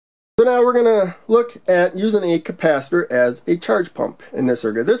So now we're going to look at using a capacitor as a charge pump in this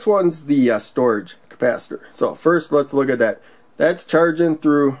circuit. This one's the storage capacitor. So first let's look at that. That's charging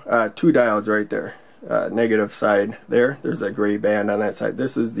through two diodes right there. Negative side there. There's a gray band on that side.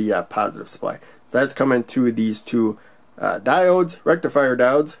 This is the positive supply. So that's coming to these two diodes, rectifier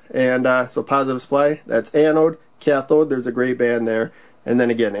diodes. And so positive supply, that's anode, cathode. There's a gray band there. And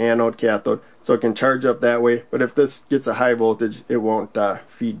then again, anode, cathode. So it can charge up that way. But if this gets a high voltage, it won't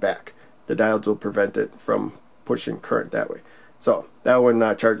feed back. The diodes will prevent it from pushing current that way. So that one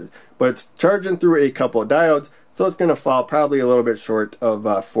charges. But it's charging through a couple of diodes. So it's going to fall probably a little bit short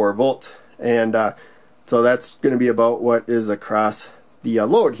of 4 volts. And so that's going to be about what is across the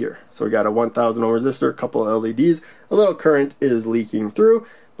load here. So we got a 1000 ohm resistor, a couple of LEDs. A little current is leaking through.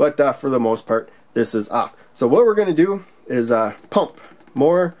 But for the most part, this is off. So what we're going to do is pump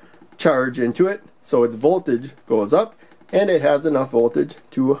more charge into it so its voltage goes up and it has enough voltage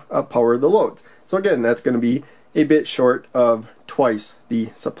to power the loads. So again, that's going to be a bit short of twice the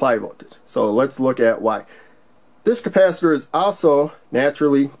supply voltage. So let's look at why. This capacitor is also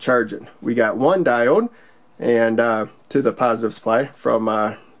naturally charging. We got one diode and to the positive supply,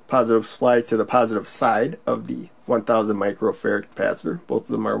 from positive supply to the positive side of the 1000 microfarad capacitor. Both of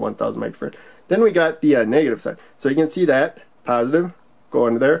them are 1000 microfarad. Then we got the negative side. So you can see that positive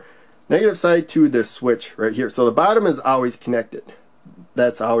going there. Negative side to this switch right here. So the bottom is always connected.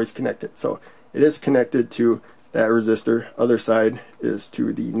 That's always connected. So it is connected to that resistor. Other side is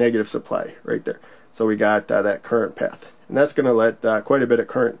to the negative supply right there. So we got that current path. And that's going to let quite a bit of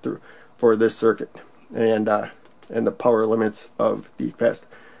current through for this circuit and the power limits of the capacitor.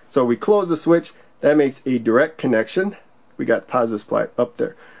 So we close the switch. That makes a direct connection. We got positive supply up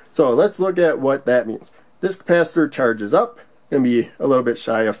there. So let's look at what that means. This capacitor charges up. Going to be a little bit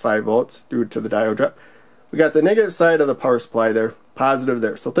shy of 5 volts due to the diode drop. We got the negative side of the power supply there, positive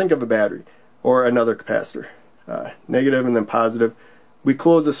there. So think of a battery or another capacitor. Negative and then positive. We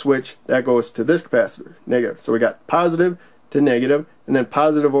close the switch, that goes to this capacitor, negative. So we got positive to negative and then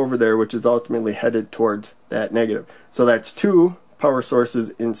positive over there, which is ultimately headed towards that negative. So that's two power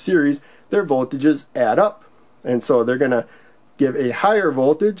sources in series. Their voltages add up. And so they're going to give a higher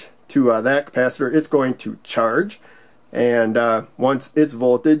voltage to that capacitor. It's going to charge. And once its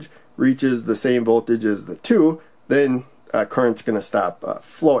voltage reaches the same voltage as the two, then current's going to stop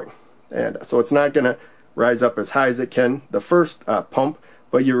flowing. And so it's not going to rise up as high as it can the first pump,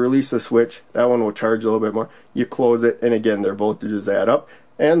 but you release the switch, that one will charge a little bit more. You close it, and again, their voltages add up,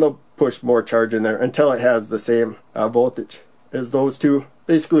 and they'll push more charge in there until it has the same voltage as those two,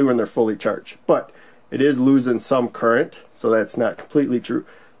 basically when they're fully charged. But it is losing some current, so that's not completely true,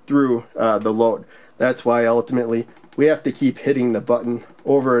 through the load. That's why ultimately we have to keep hitting the button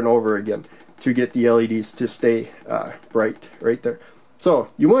over and over again to get the LEDs to stay bright right there. So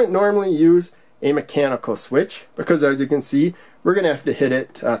you wouldn't normally use a mechanical switch because, as you can see, we're going to have to hit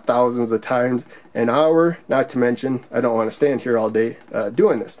it thousands of times an hour, not to mention I don't want to stand here all day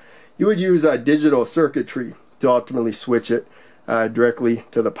doing this. You would use digital circuitry to ultimately switch it directly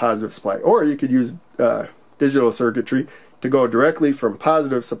to the positive supply, or you could use digital circuitry to go directly from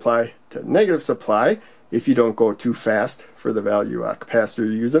positive supply to negative supply if you don't go too fast for the value capacitor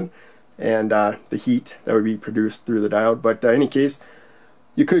you're using and the heat that would be produced through the diode. But in any case,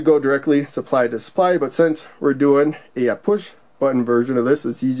 you could go directly supply to supply, but since we're doing a push button version of this,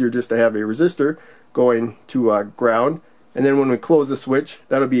 it's easier just to have a resistor going to ground. And then when we close the switch,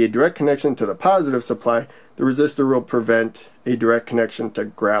 that'll be a direct connection to the positive supply. The resistor will prevent a direct connection to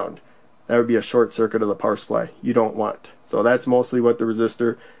ground. That would be a short circuit of the power supply you don't want. So that's mostly what the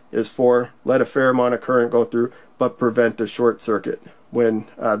resistor is for. Let a fair amount of current go through, but prevent a short circuit when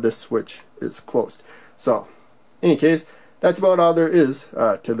this switch is closed. So in any case, that's about all there is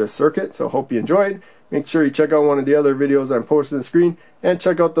to this circuit. So hope you enjoyed. Make sure you check out one of the other videos I'm posting on the screen and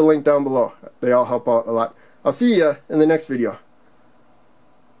check out the link down below. They all help out a lot. I'll see you in the next video.